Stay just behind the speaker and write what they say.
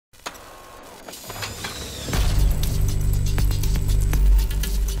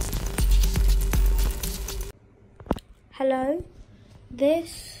hello.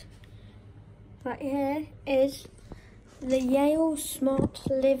 This right here is the Yale Smart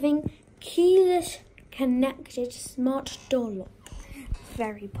Living keyless connected smart door lock.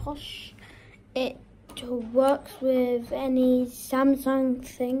 Very posh. It works with any Samsung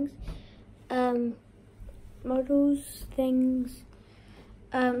things, models, things.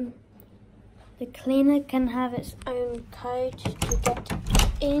 The cleaner can have its own code to get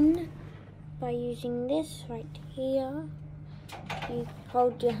in by using this right here. You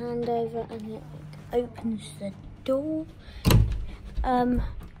hold your hand over and it opens the door.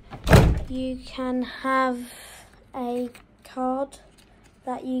 You can have a card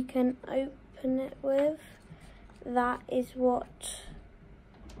that you can open it with. That is what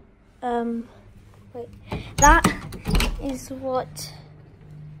that is what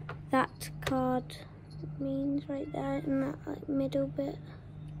that card means right there in that middle bit.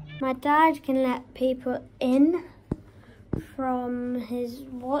 My dad can let people in from his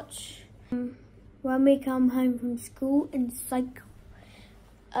watch when we come home from school and cycle.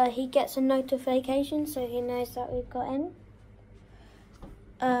 He gets a notification so he knows that we've got in.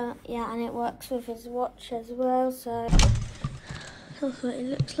 Yeah, and it works with his watch as well, so that's what it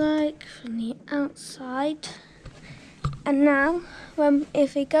looks like from the outside. And now,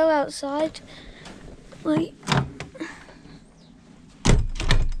 if we go outside, like,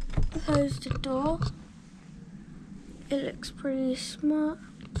 close the door, it looks pretty smart.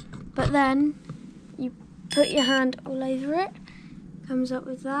 But then, you put your hand all over it, comes up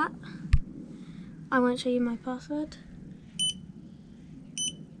with that. I won't show you my password.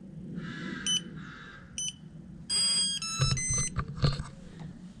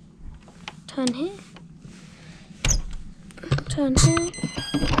 Turn here. Turn here.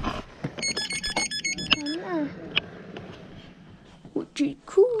 Turn there. Which is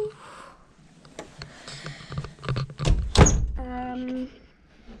cool.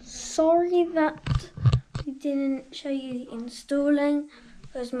 Sorry that we didn't show you the installing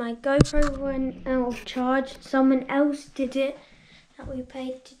because my GoPro went out of charge. Someone else did it that we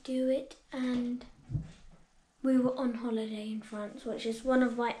paid to do it, and we were on holiday in France, which is one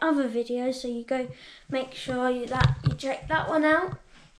of my other videos, so you go make sure that you check that one out.